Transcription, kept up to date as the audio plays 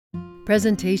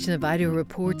Presentation of Idaho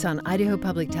Reports on Idaho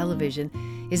Public Television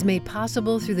is made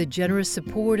possible through the generous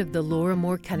support of the Laura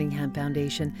Moore Cunningham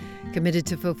Foundation, committed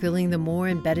to fulfilling the Moore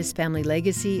and Bettis family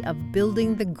legacy of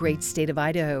building the great state of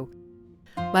Idaho,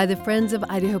 by the Friends of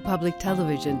Idaho Public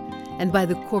Television, and by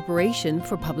the Corporation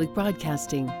for Public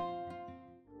Broadcasting.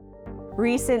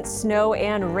 Recent snow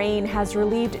and rain has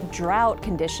relieved drought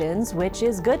conditions, which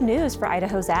is good news for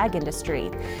Idaho's ag industry.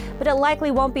 But it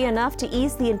likely won't be enough to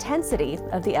ease the intensity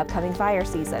of the upcoming fire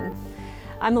season.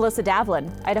 I'm Melissa Davlin.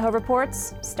 Idaho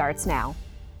Reports starts now.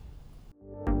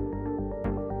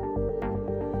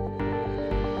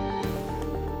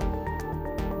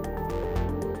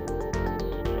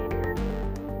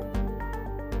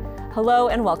 Hello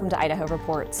and welcome to Idaho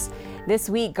Reports.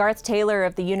 This week, Garth Taylor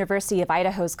of the University of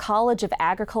Idaho's College of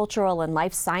Agricultural and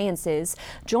Life Sciences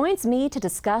joins me to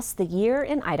discuss the year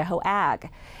in Idaho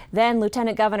ag. Then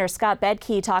Lieutenant Governor Scott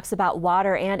Bedke talks about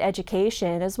water and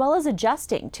education, as well as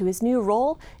adjusting to his new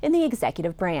role in the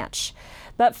executive branch.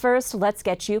 But first, let's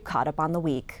get you caught up on the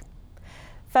week.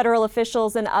 Federal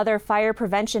officials and other fire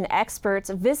prevention experts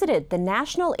visited the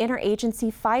National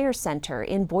Interagency Fire Center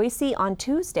in Boise on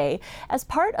Tuesday as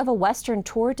part of a Western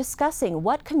tour discussing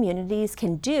what communities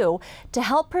can do to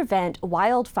help prevent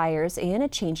wildfires in a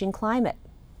changing climate.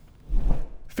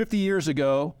 50 years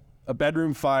ago, a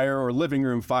bedroom fire or living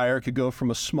room fire could go from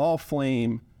a small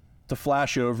flame to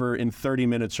flashover in 30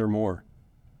 minutes or more.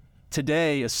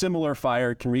 Today, a similar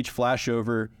fire can reach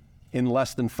flashover in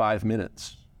less than 5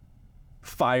 minutes.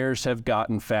 Fires have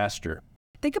gotten faster.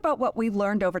 Think about what we've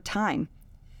learned over time.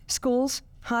 Schools,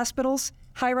 hospitals,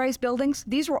 high-rise buildings,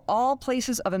 these were all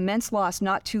places of immense loss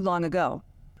not too long ago.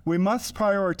 We must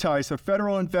prioritize a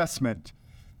federal investment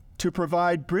to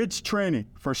provide bridge training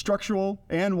for structural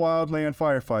and wildland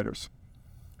firefighters.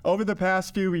 Over the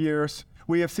past few years,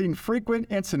 we have seen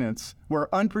frequent incidents where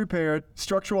unprepared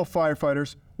structural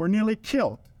firefighters were nearly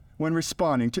killed when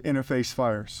responding to interface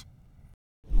fires.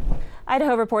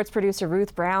 Idaho Reports producer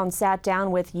Ruth Brown sat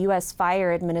down with U.S.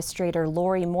 Fire Administrator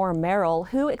Lori Moore Merrill,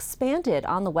 who expanded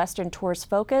on the Western tour's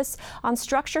focus on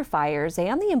structure fires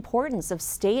and the importance of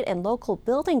state and local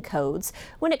building codes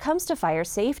when it comes to fire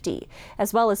safety,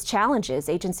 as well as challenges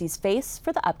agencies face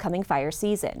for the upcoming fire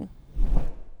season.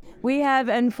 We have,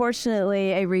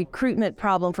 unfortunately, a recruitment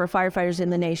problem for firefighters in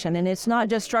the nation, and it's not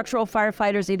just structural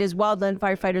firefighters, it is wildland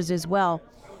firefighters as well.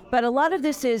 But a lot of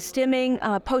this is stemming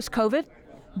post-COVID.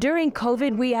 During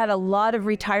COVID, we had a lot of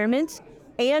retirements,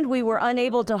 and we were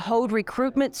unable to hold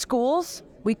recruitment schools.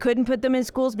 We couldn't put them in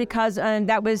schools because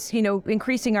that was,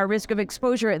 increasing our risk of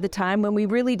exposure at the time when we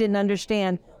really didn't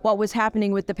understand what was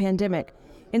happening with the pandemic.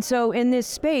 And so in this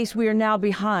space, we are now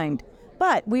behind.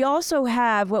 But we also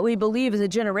have what we believe is a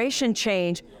generation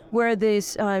change where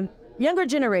this younger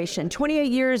generation,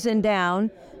 28 years and down,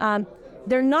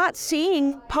 they're not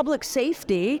seeing public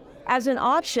safety as an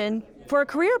option for a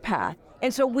career path.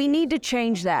 And so we need to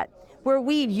change that. Where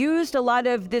we used a lot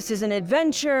of this as an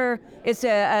adventure, it's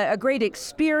a great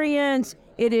experience,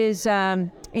 it is,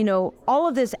 all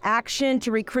of this action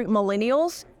to recruit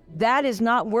millennials, that is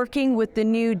not working with the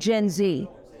new Gen Z.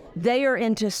 They are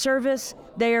into service,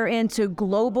 they are into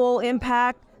global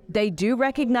impact, they do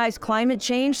recognize climate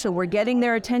change, so we're getting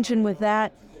their attention with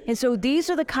that. And so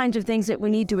these are the kinds of things that we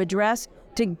need to address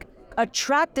to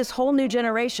attract this whole new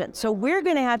generation. So we're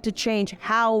going to have to change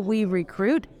how we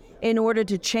recruit in order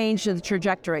to change the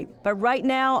trajectory. But right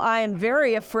now, I am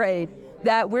very afraid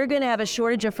that we're going to have a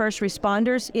shortage of first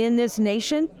responders in this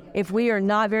nation if we are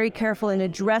not very careful and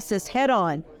address this head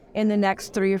on in the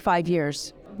next 3 or 5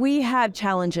 years. We have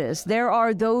challenges. There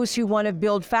are those who want to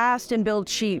build fast and build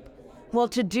cheap. Well,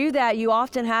 to do that, you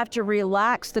often have to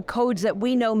relax the codes that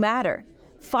we know matter.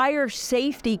 Fire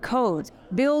safety codes,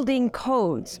 building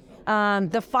codes,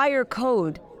 the fire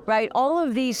code, right? All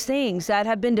of these things that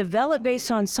have been developed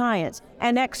based on science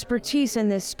and expertise in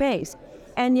this space.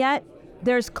 And yet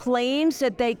there's claims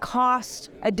that they cost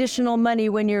additional money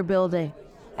when you're building.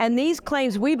 And these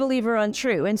claims we believe are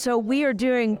untrue. And so we are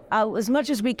doing as much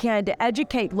as we can to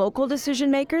educate local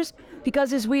decision makers,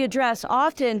 because as we address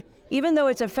often, even though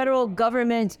it's a federal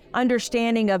government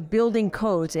understanding of building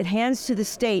codes, it hands to the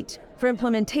state for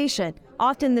implementation.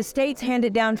 Often the states hand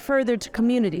it down further to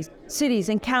communities, cities,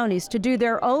 and counties to do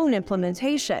their own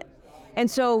implementation. And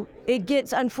so it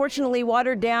gets unfortunately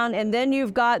watered down, and then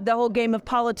you've got the whole game of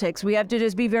politics. We have to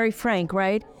just be very frank,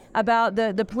 right, about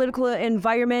the political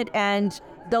environment and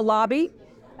the lobby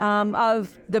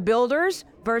of the builders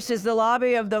versus the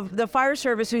lobby of the fire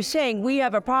service, who's saying, we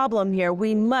have a problem here.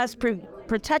 We must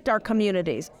protect our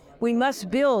communities. We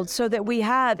must build so that we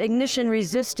have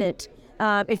ignition-resistant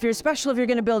especially if you're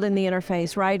going to build in the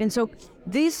interface, right? And so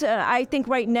these, I think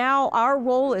right now, our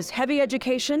role is heavy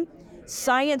education,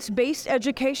 science-based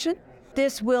education.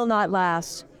 This will not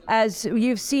last. As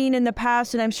you've seen in the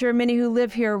past, and I'm sure many who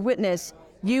live here witness,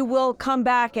 you will come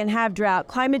back and have drought.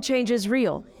 Climate change is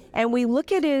real. And we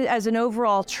look at it as an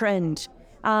overall trend.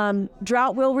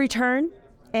 Drought will return,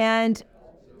 and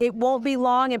it won't be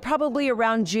long, and probably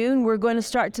around June, we're going to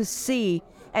start to see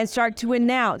and start to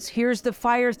announce, here's the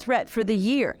fire threat for the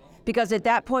year. Because at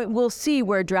that point, we'll see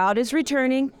where drought is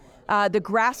returning. The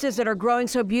grasses that are growing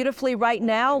so beautifully right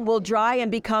now will dry and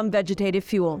become vegetative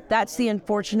fuel. That's the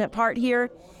unfortunate part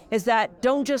here, is that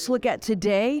don't just look at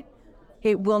today.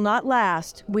 It will not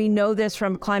last. We know this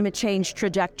from climate change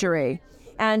trajectory.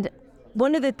 And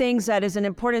one of the things that is an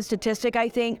important statistic, I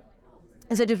think,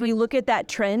 is that if we look at that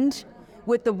trend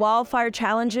with the wildfire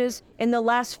challenges in the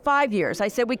last 5 years, I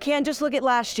said we can't just look at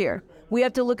last year. We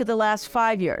have to look at the last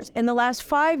 5 years. In the last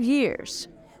 5 years,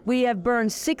 we have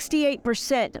burned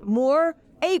 68% more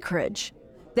acreage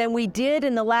than we did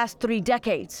in the last 3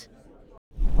 decades.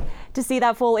 To see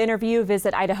that full interview,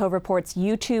 visit Idaho Report's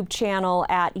YouTube channel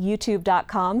at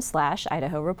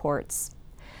youtube.com/Idaho Reports.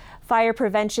 Fire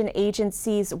prevention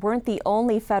agencies weren't the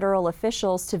only federal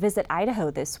officials to visit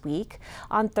Idaho this week.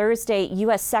 On Thursday,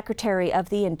 U.S. Secretary of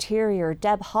the Interior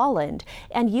Deb Haaland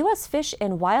and U.S. Fish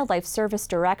and Wildlife Service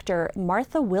Director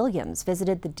Martha Williams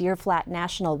visited the Deer Flat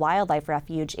National Wildlife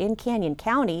Refuge in Canyon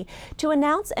County to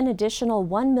announce an additional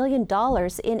 $1 million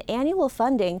in annual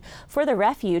funding for the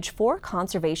refuge for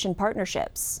conservation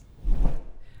partnerships.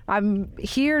 I'm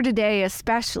here today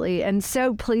especially and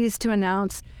so pleased to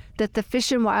announce that the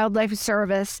Fish and Wildlife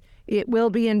Service, it will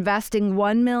be investing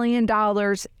 $1 million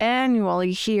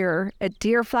annually here at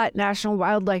Deer Flat National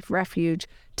Wildlife Refuge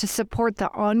to support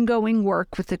the ongoing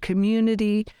work with the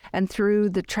community and through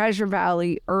the Treasure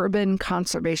Valley Urban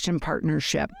Conservation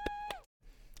Partnership.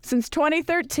 Since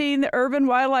 2013, the Urban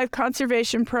Wildlife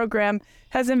Conservation Program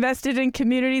has invested in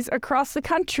communities across the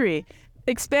country,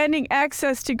 expanding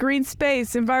access to green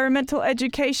space, environmental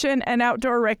education, and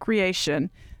outdoor recreation.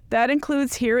 That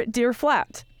includes here at Deer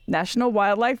Flat National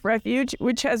Wildlife Refuge,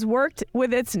 which has worked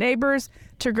with its neighbors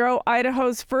to grow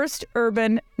Idaho's first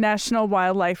urban national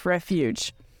wildlife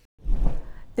refuge.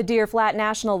 The Deer Flat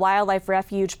National Wildlife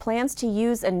Refuge plans to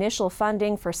use initial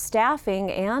funding for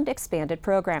staffing and expanded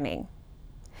programming.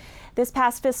 This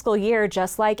past fiscal year,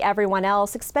 just like everyone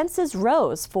else, expenses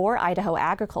rose for Idaho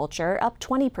agriculture, up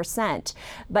 20%.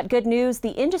 But good news,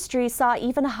 the industry saw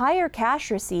even higher cash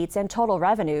receipts and total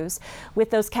revenues, with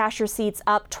those cash receipts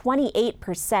up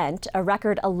 28%, a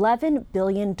record $11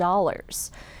 billion.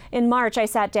 In March, I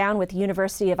sat down with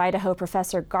University of Idaho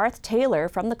professor Garth Taylor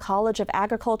from the College of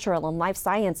Agricultural and Life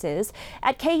Sciences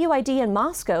at KUID in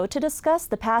Moscow to discuss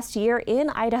the past year in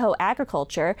Idaho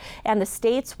agriculture and the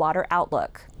state's water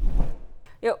outlook.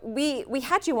 We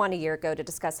had you on a year ago to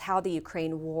discuss how the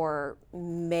Ukraine war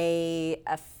may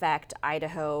affect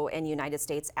Idaho and United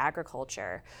States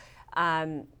agriculture.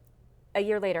 A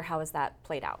year later, how has that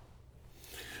played out?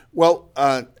 Well,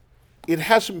 it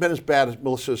hasn't been as bad as,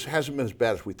 Melissa, it hasn't been as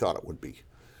bad as we thought it would be.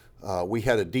 We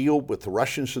had a deal with the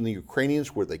Russians and the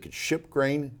Ukrainians where they could ship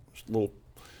grain. Little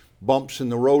bumps in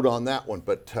the road on that one,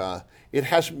 but it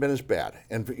hasn't been as bad.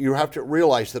 And you have to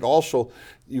realize that also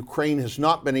Ukraine has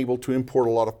not been able to import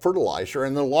a lot of fertilizer,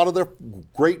 and a lot of their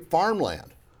great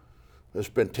farmland has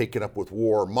been taken up with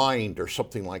war, mined, or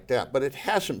something like that. But it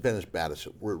hasn't been as bad as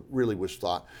it really was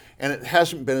thought, and it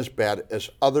hasn't been as bad as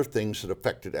other things that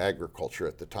affected agriculture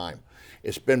at the time.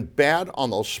 It's been bad on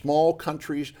those small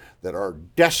countries that are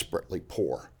desperately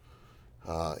poor.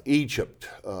 Egypt,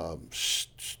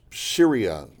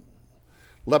 Syria,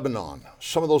 Lebanon,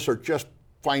 some of those are just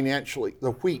financially,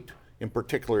 the wheat in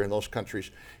particular in those countries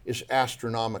is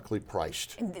astronomically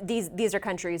priced. These are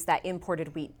countries that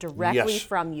imported wheat directly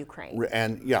from Ukraine.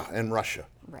 And Russia,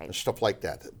 right, and stuff like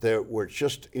that. They were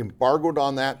just embargoed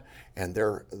on that, and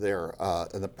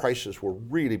and the prices were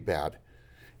really bad.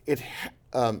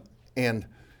 And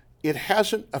it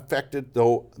hasn't affected,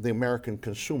 though, the American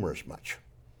consumer as much.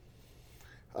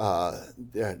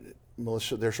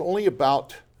 Melissa, there's only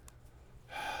about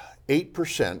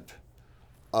 8%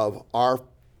 of our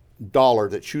dollar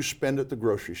that you spend at the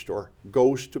grocery store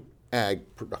goes to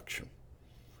ag production.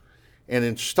 And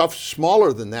in stuff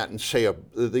smaller than that, and say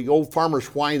the old farmer's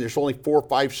whine, there's only 4 or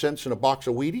 5 cents in a box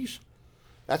of Wheaties.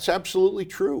 That's absolutely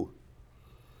true.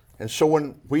 And so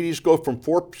when Wheaties go from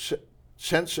 4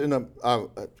 cents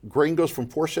grain goes from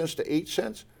 4 cents to 8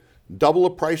 cents, double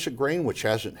the price of grain, which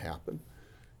hasn't happened.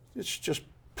 It's just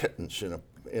pittance in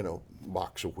a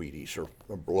box of Wheaties or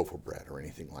a loaf of bread or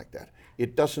anything like that.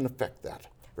 It doesn't affect that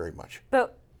very much.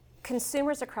 But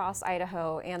consumers across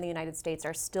Idaho and the United States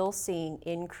are still seeing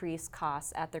increased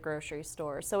costs at the grocery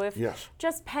store. So if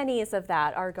just pennies of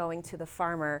that are going to the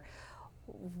farmer,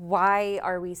 why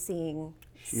are we seeing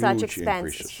such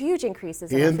huge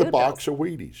increases in the food box bills? of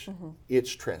Wheaties?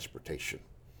 It's transportation,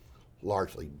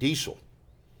 largely diesel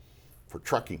for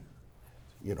trucking,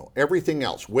 everything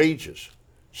else, wages,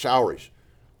 salaries,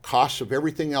 costs of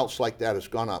everything else like that has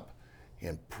gone up.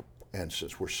 And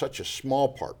since we're such a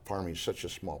small part, farming is such a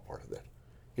small part of that,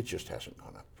 it just hasn't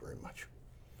gone up very much.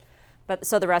 But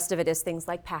so the rest of it is things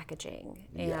like packaging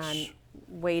and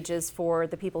wages for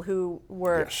the people who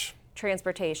work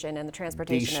transportation and the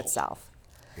transportation Diesel. itself.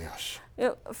 Yes.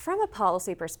 From a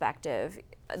policy perspective,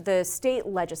 the state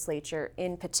legislature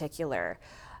in particular,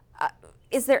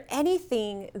 is there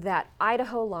anything that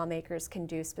Idaho lawmakers can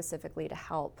do specifically to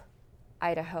help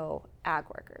Idaho ag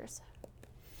workers?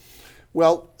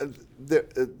 Well,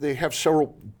 they have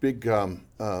several big,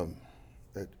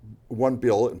 one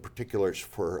bill in particular is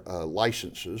for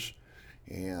licenses,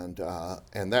 and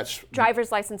that's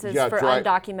driver's licenses for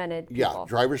undocumented people. Yeah,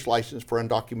 driver's license for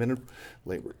undocumented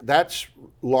labor. That's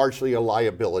largely a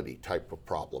liability type of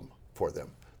problem for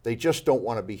them. They just don't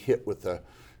want to be hit with a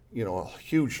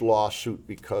huge lawsuit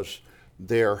because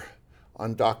their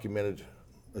undocumented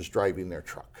is driving their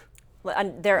truck.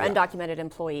 Their undocumented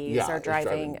employees are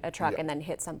driving a truck and then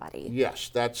hit somebody.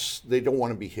 Yes, they don't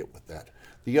want to be hit with that.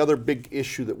 The other big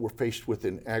issue that we're faced with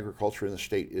in agriculture in the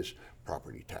state is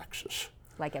property taxes.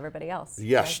 Like everybody else.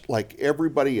 Yes, like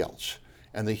everybody else.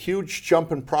 And the huge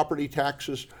jump in property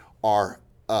taxes are,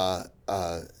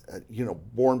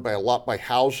 borne by a lot by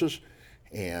houses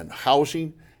and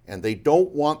housing, and they don't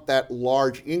want that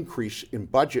large increase in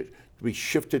budget to be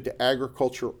shifted to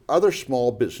agriculture, other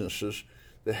small businesses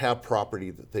that have property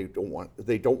that they don't want.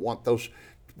 They don't want those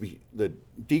to be, the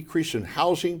decrease in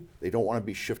housing, they don't want to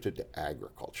be shifted to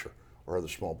agriculture or other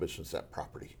small business, that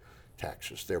property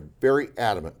taxes. They're very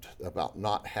adamant about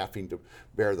not having to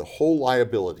bear the whole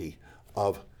liability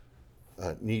of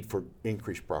need for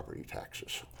increased property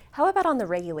taxes. How about on the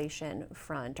regulation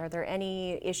front? Are there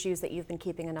any issues that you've been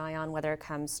keeping an eye on, whether it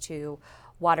comes to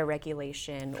water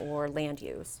regulation or land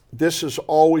use? This is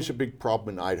always a big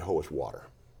problem in Idaho is water.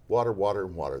 Water, water,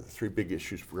 and water. The three big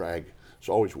issues for ag is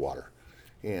always water.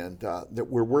 And that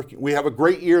we're working. We have a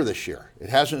great year this year. It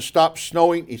hasn't stopped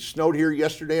snowing. It snowed here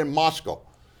yesterday in Moscow.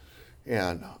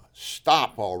 And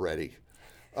stop already.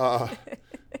 We're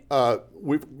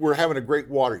having a great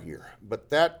water year. But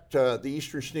the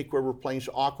Eastern Snake River Plains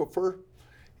Aquifer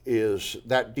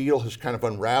that deal has kind of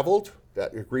unraveled,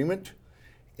 that agreement.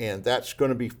 And that's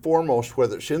going to be foremost,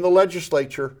 whether it's in the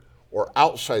legislature or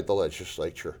outside the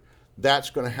legislature. That's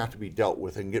going to have to be dealt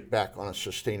with and get back on a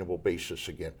sustainable basis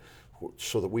again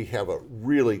so that we have a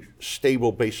really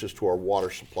stable basis to our water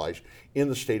supplies in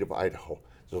the state of Idaho.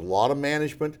 There's a lot of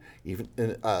management, even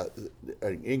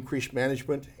increased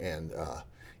management and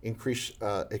increased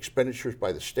expenditures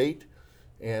by the state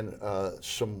and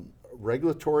some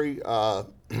regulatory,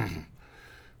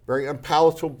 very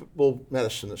unpalatable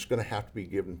medicine that's going to have to be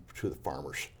given to the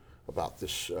farmers about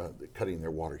this cutting their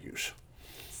water use.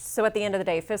 So at the end of the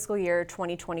day, fiscal year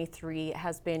 2023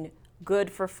 has been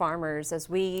good for farmers. As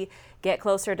we get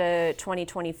closer to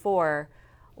 2024,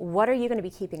 what are you going to be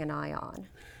keeping an eye on?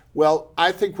 Well,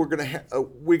 I think we're going to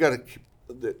we got to keep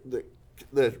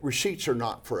the receipts are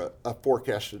not for a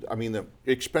forecasted. I mean, the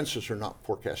expenses are not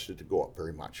forecasted to go up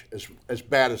very much, as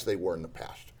bad as they were in the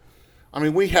past. I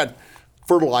mean, we had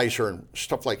fertilizer and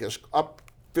stuff like this up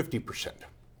 50%,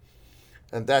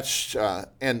 and that's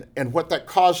and what that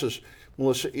causes,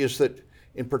 Melissa, is that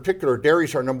in particular, dairy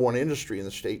is our number one industry in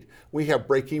the state. We have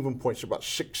break-even points about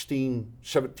 $16,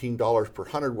 $17 per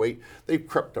hundredweight. They've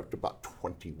crept up to about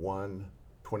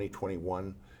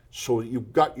 2021. So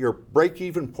you've got your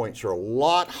break-even points are a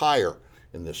lot higher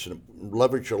in this and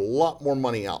leverage a lot more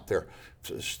money out there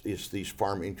is these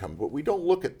farm income. But we don't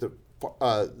look at the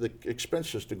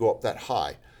expenses to go up that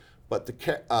high. But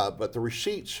the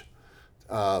receipts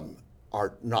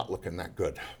are not looking that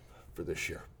good for this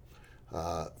year.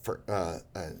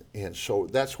 And so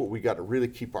that's what we got to really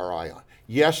keep our eye on.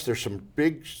 Yes, there's some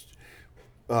big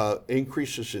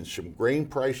increases in some grain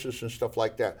prices and stuff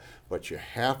like that, but you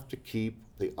have to keep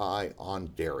the eye on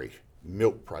dairy,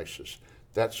 milk prices.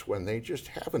 That's when they just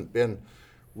haven't been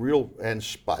real, and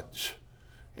spuds.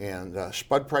 And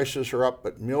spud prices are up,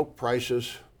 but milk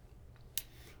prices,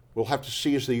 we'll have to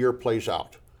see as the year plays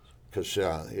out, because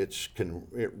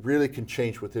it really can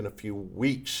change within a few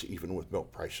weeks, even with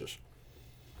milk prices.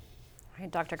 All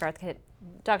right, Dr.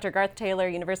 Garth Taylor,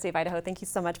 University of Idaho, thank you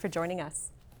so much for joining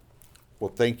us.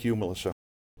 Well, thank you, Melissa.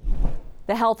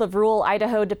 The health of rural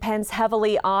Idaho depends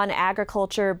heavily on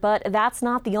agriculture, but that's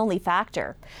not the only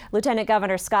factor. Lieutenant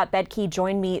Governor Scott Bedke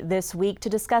joined me this week to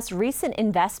discuss recent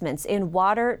investments in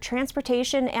water,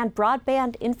 transportation, and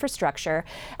broadband infrastructure,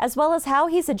 as well as how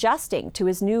he's adjusting to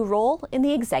his new role in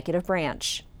the executive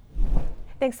branch.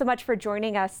 Thanks so much for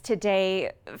joining us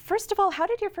today. First of all, how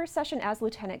did your first session as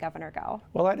Lieutenant Governor go?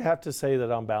 Well, I'd have to say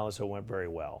that on balance it went very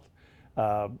well.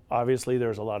 Obviously,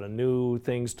 there's a lot of new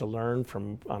things to learn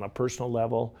on a personal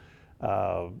level.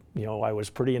 I was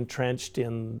pretty entrenched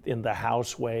in the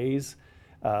House ways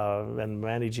and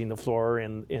managing the floor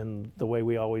in the way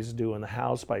we always do in the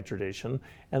House by tradition.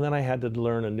 And then I had to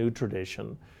learn a new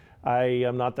tradition. I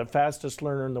am not the fastest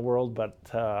learner in the world, but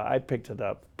I picked it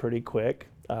up pretty quick.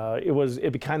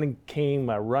 It kind of became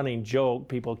a running joke.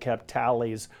 People kept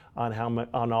tallies on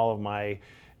on all of my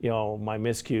my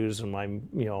miscues and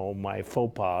my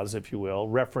faux pas, if you will,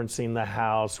 referencing the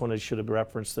House when it should have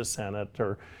referenced the Senate,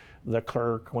 or the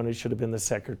clerk when it should have been the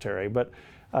secretary. But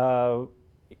so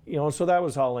that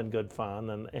was all in good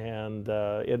fun, and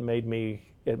it made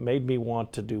me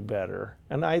want to do better.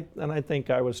 And I think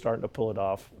I was starting to pull it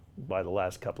off by the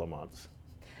last couple of months.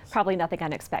 Probably nothing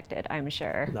unexpected, I'm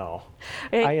sure. No,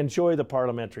 I enjoy the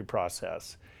parliamentary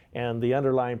process. And the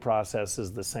underlying process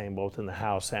is the same both in the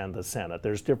House and the Senate.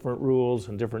 There's different rules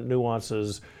and different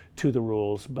nuances to the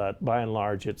rules, but by and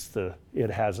large, it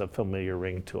has a familiar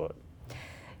ring to it.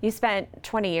 You spent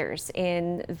 20 years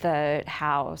in the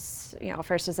House,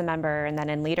 first as a member and then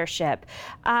in leadership.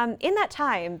 In that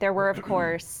time, there were, of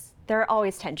course, there are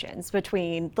always tensions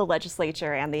between the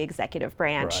legislature and the executive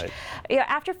branch. Right.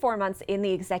 After 4 months in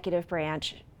the executive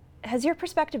branch, has your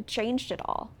perspective changed at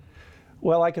all?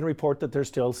 Well, I can report that there's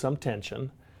still some tension.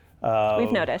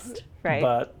 We've noticed, right?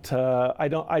 But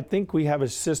I think we have a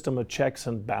system of checks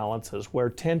and balances where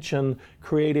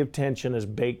creative tension is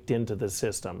baked into the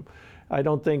system. I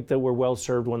don't think that we're well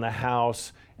served when the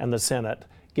House and the Senate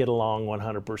get along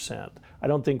 100%. I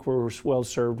don't think we're well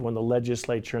served when the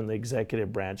legislature and the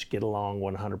executive branch get along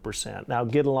 100%. Now,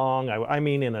 get along, I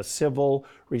mean in a civil,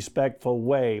 respectful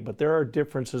way, but there are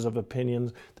differences of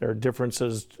opinions, there are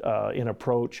differences in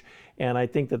approach, and I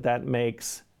think that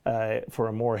makes for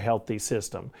a more healthy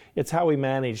system. It's how we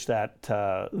manage that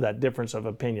difference of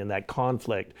opinion, that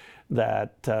conflict,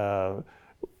 that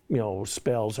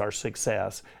spells our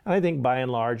success. And I think by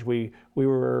and large we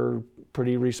were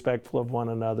pretty respectful of one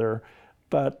another.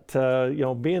 But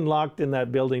being locked in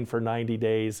that building for 90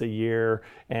 days a year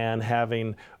and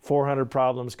having 400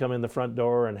 problems come in the front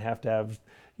door and have to have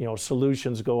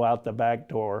solutions go out the back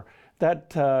door, that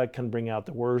can bring out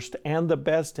the worst and the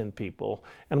best in people,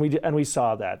 and we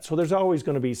saw that. So there's always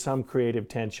going to be some creative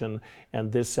tension,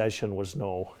 and this session was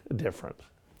no different.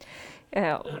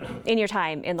 In your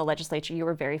time in the legislature, you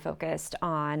were very focused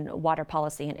on water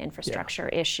policy and infrastructure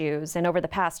issues. And over the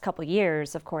past couple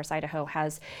years, of course, Idaho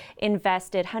has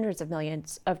invested hundreds of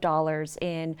millions of dollars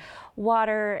in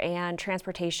water and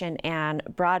transportation and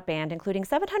broadband, including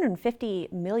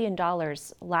 $750 million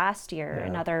last year,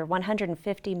 another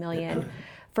 $150 million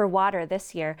for water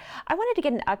this year. I wanted to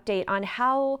get an update on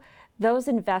how those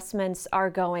investments are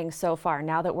going so far,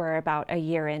 now that we're about a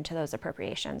year into those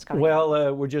appropriations coming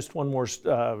Well, we're just one more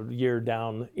year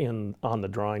down on the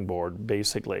drawing board,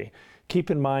 basically.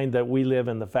 Keep in mind that we live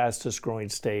in the fastest growing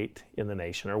state in the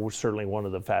nation, or we're certainly one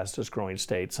of the fastest growing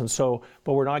states. And so,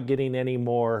 but we're not getting any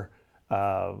more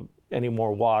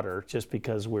water just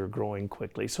because we're growing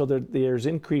quickly. So there's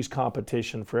increased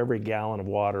competition for every gallon of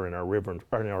water in our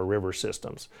river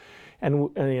systems.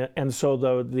 And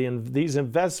so these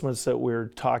investments that we're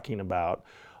talking about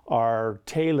are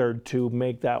tailored to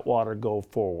make that water go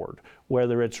forward,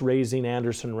 whether it's raising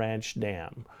Anderson Ranch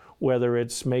Dam, whether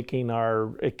it's making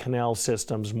our canal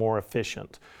systems more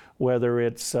efficient, whether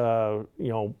it's,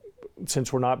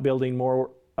 since we're not building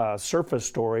more surface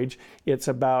storage, it's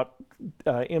about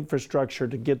infrastructure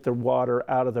to get the water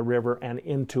out of the river and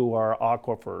into our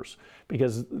aquifers,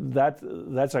 because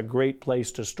that's a great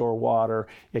place to store water.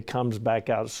 It comes back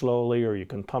out slowly, or you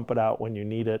can pump it out when you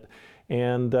need it.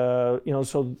 And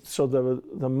so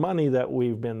the money that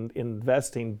we've been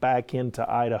investing back into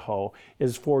Idaho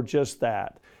is for just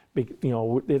that.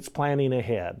 It's planning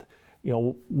ahead.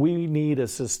 We need a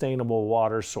sustainable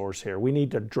water source here. We need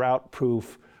to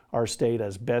drought-proof our state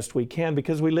as best we can,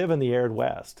 because we live in the arid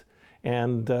West.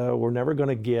 And we're never going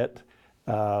to get,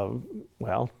 for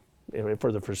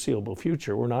the foreseeable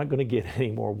future, we're not going to get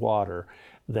any more water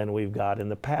than we've got in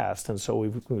the past. And so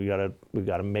we've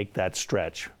got to make that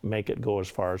stretch, make it go as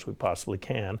far as we possibly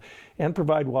can, and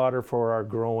provide water for our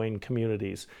growing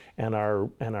communities and our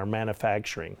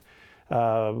manufacturing.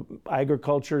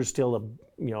 Agriculture is still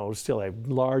a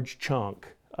large chunk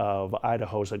of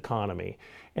Idaho's economy.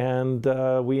 And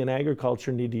we in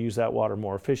agriculture need to use that water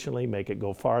more efficiently, make it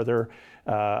go farther,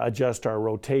 adjust our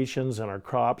rotations and our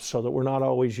crops so that we're not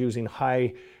always using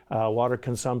high water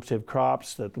consumptive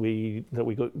crops, that we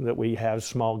have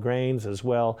small grains as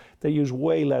well that use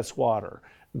way less water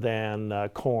than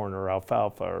corn or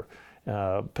alfalfa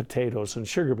or potatoes and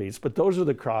sugar beets. But those are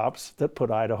the crops that put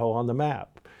Idaho on the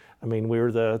map. I mean,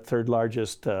 we're the third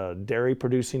largest dairy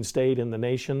producing state in the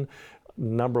nation,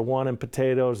 number one in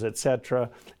potatoes, et cetera.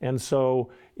 And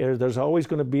so there's always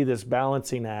going to be this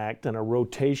balancing act and a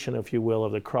rotation, if you will,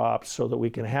 of the crops so that we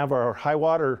can have our high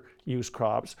water use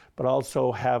crops, but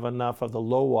also have enough of the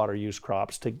low water use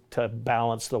crops to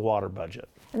balance the water budget.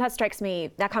 And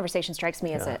that conversation strikes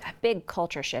me as a big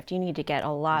culture shift. You need to get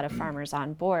a lot of farmers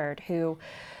on board who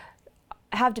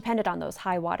have depended on those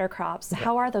high water crops.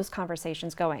 How are those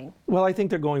conversations going? Well, I think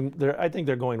they're going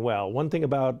well. One thing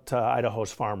about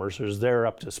Idaho's farmers is they're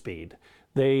up to speed.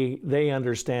 They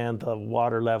understand the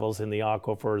water levels in the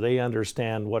aquifer. They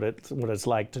understand what it's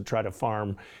like to try to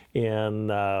farm in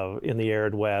the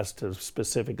arid West,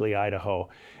 specifically Idaho.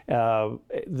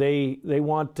 They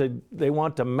want to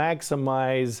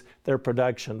maximize their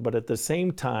production, but at the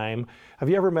same time, have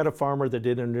you ever met a farmer that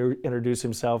didn't introduce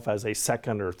himself as a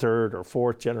second or third or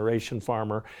fourth generation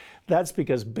farmer? That's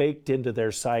because baked into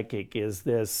their psychic is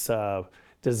this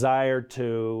desire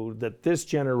that this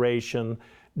generation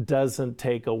doesn't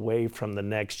take away from the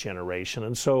next generation.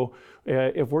 And so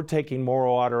if we're taking more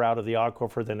water out of the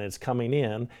aquifer than it's coming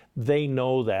in, they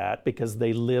know that because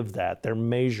they live that, they're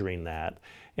measuring that.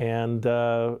 And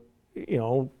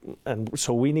and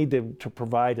so we need to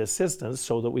provide assistance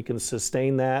so that we can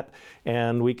sustain that,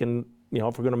 and we can,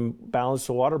 if we're going to balance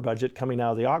the water budget coming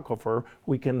out of the aquifer,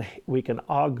 we can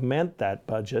augment that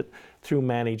budget through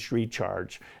managed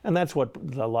recharge. And that's what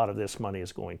a lot of this money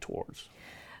is going towards.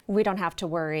 We don't have to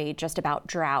worry just about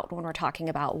drought when we're talking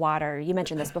about water. You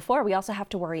mentioned this before. We also have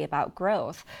to worry about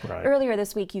growth. Right. Earlier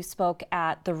this week, you spoke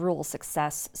at the Rural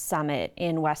Success Summit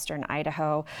in Western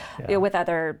Idaho with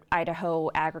other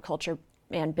Idaho agriculture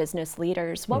and business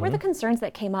leaders. What were the concerns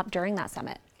that came up during that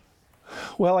summit?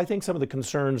 Well, I think some of the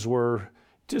concerns were,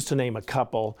 just to name a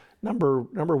couple, number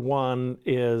one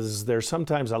is there's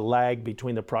sometimes a lag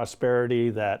between the prosperity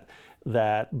that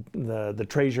the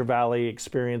Treasure Valley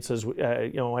experiences,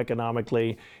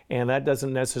 economically, and that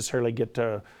doesn't necessarily get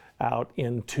out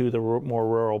into the more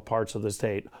rural parts of the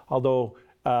state. Although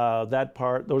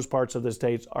those parts of the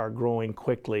states are growing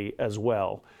quickly as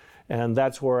well, and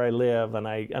that's where I live, and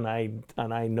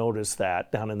I noticed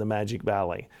that down in the Magic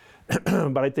Valley.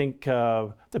 But I think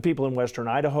the people in Western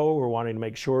Idaho were wanting to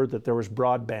make sure that there was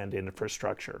broadband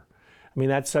infrastructure. I mean,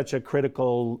 that's such a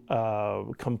critical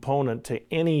component to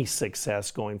any success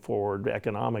going forward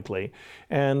economically.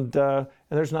 And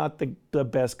there's not the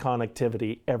best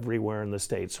connectivity everywhere in the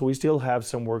state. So we still have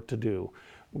some work to do.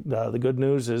 The good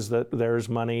news is that there's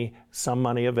some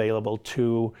money available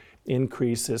to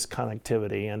increase this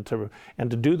connectivity and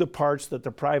to do the parts that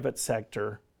the private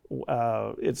sector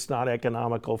it's not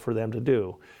economical for them to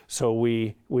do. So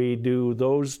we do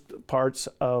those parts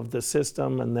of the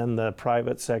system, and then the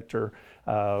private sector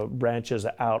branches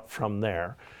out from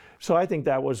there. So I think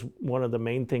that was one of the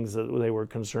main things that they were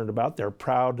concerned about. They're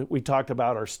proud. We talked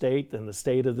about our state and the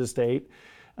state of the state.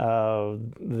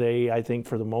 They, I think,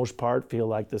 for the most part, feel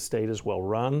like the state is well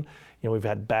run. We've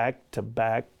had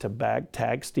back-to-back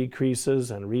tax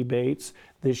decreases and rebates.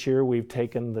 This year, we've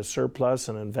taken the surplus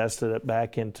and invested it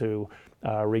back into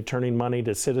returning money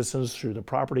to citizens through the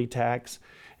property tax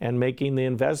and making the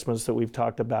investments that we've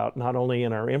talked about, not only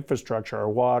in our infrastructure, our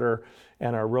water,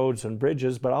 and our roads and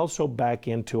bridges, but also back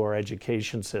into our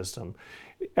education system.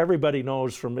 Everybody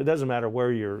knows it doesn't matter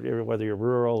whether you're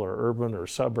rural or urban or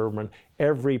suburban,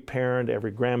 every parent,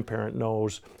 every grandparent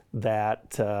knows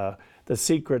that the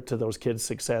secret to those kids'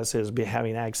 success is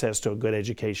having access to a good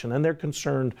education. And they're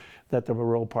concerned that the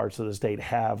rural parts of the state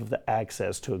have the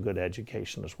access to a good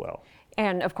education as well.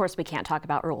 And of course, we can't talk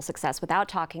about rural success without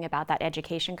talking about that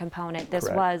education component. This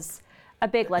was a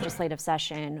big legislative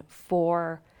session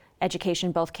for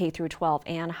education, both K through 12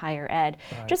 and higher ed.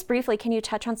 Right. Just briefly, can you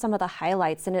touch on some of the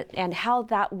highlights and how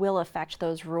that will affect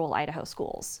those rural Idaho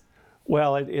schools?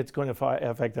 Well, it's going to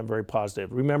affect them very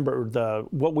positive. Remember,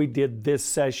 what we did this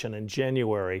session in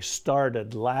January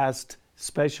started last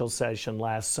special session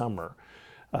last summer.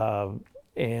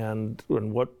 And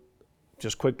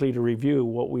just quickly to review,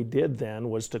 what we did then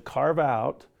was to carve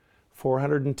out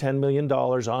 $410 million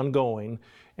ongoing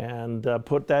and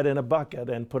put that in a bucket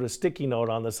and put a sticky note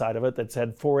on the side of it that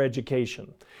said "for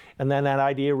education." And then that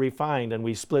idea refined, and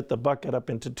we split the bucket up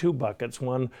into 2 buckets,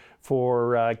 one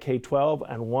for K-12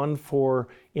 and one for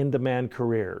in-demand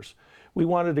careers. We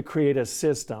wanted to create a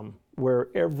system where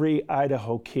every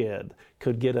Idaho kid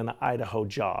could get an Idaho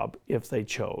job if they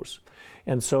chose.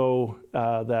 And so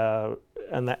the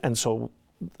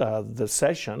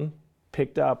session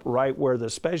picked up right where the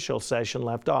special session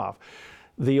left off.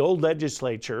 The old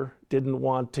legislature didn't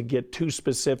want to get too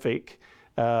specific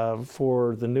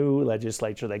for the new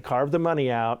legislature. They carved the money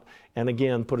out and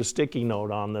again put a sticky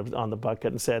note on the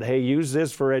bucket and said, hey, use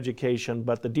this for education,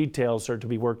 but the details are to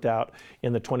be worked out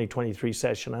in the 2023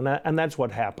 session. And that's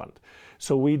what happened.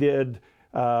 So we did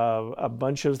a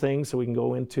bunch of things that we can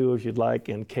go into if you'd like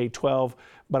in K-12,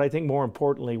 but I think more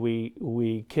importantly,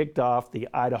 we kicked off the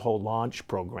Idaho Launch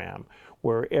Program,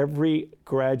 where every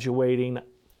graduating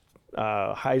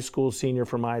high school senior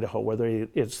from Idaho, whether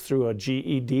it's through a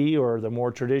GED or the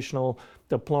more traditional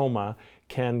diploma,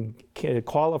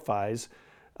 qualifies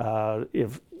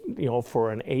if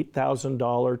for an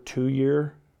 $8,000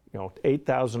 2-year,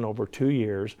 $8,000 over 2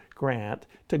 years grant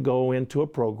to go into a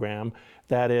program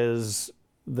that is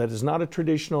not a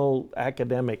traditional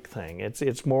academic thing.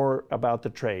 It's more about the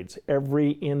trades.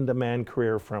 Every in-demand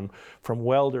career from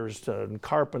welders to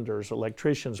carpenters,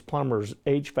 electricians, plumbers,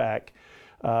 HVAC,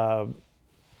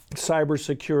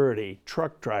 cybersecurity,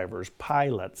 truck drivers,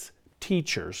 pilots,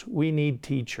 teachers. We need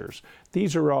teachers.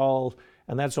 These are all,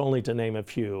 and that's only to name a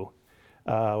few.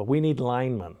 We need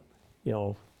linemen,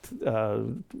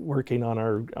 working on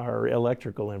our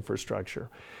electrical infrastructure.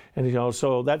 And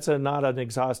so that's not an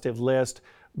exhaustive list,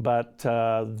 but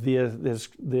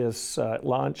this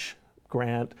launch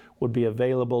grant would be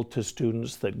available to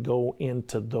students that go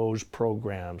into those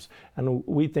programs. And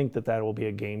we think that will be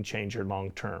a game changer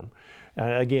long term.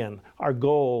 Again, our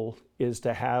goal is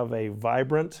to have a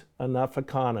vibrant enough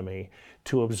economy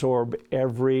to absorb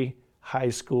every high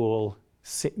school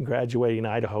graduating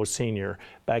Idaho senior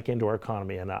back into our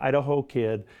economy. An Idaho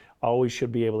kid always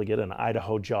should be able to get an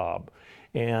Idaho job.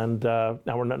 And now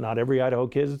we're not every Idaho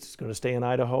kid is going to stay in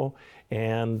Idaho,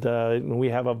 and we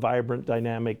have a vibrant,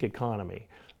 dynamic economy.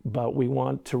 But we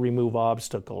want to remove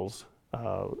obstacles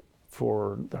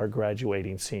for our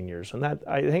graduating seniors. And that,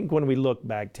 I think when we look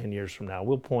back 10 years from now,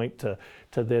 we'll point to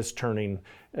this turning,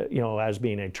 as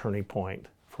being a turning point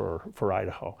for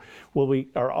Idaho.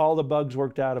 Are all the bugs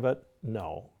worked out of it?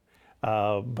 No.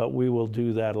 But we will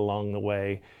do that along the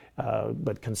way.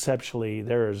 But conceptually,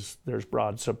 there's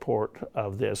broad support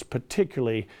of this,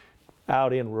 particularly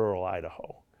out in rural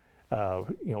Idaho.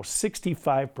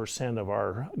 65% of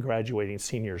our graduating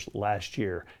seniors last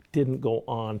year didn't go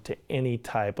on to any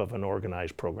type of an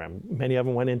organized program. Many of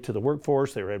them went into the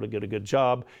workforce, they were able to get a good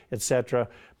job, etc.,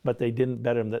 but they didn't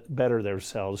better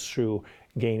themselves through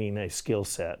gaining a skill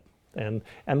set. And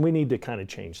we need to kind of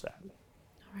change that.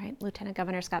 All right, Lieutenant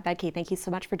Governor Scott Bedke, thank you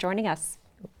so much for joining us.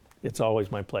 It's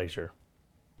always my pleasure.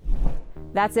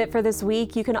 That's it for this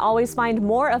week. You can always find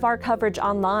more of our coverage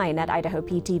online at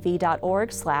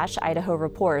idahoptv.org/Idaho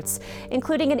Reports,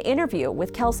 including an interview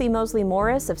with Kelsey Mosley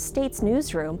Morris of State's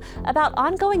Newsroom about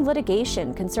ongoing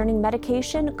litigation concerning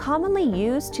medication commonly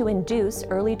used to induce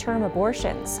early-term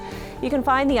abortions. You can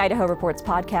find the Idaho Reports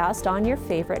podcast on your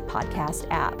favorite podcast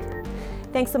app.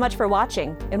 Thanks so much for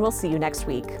watching, and we'll see you next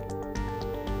week.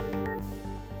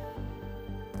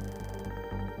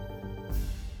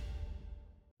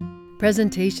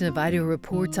 Presentation of Idaho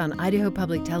Reports on Idaho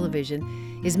Public Television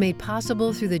is made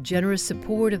possible through the generous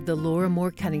support of the Laura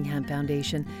Moore Cunningham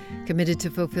Foundation, committed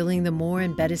to fulfilling the Moore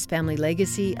and Bettis family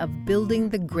legacy of building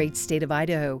the great state of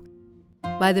Idaho,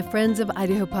 by the Friends of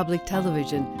Idaho Public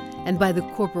Television, and by the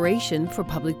Corporation for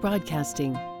Public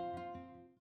Broadcasting.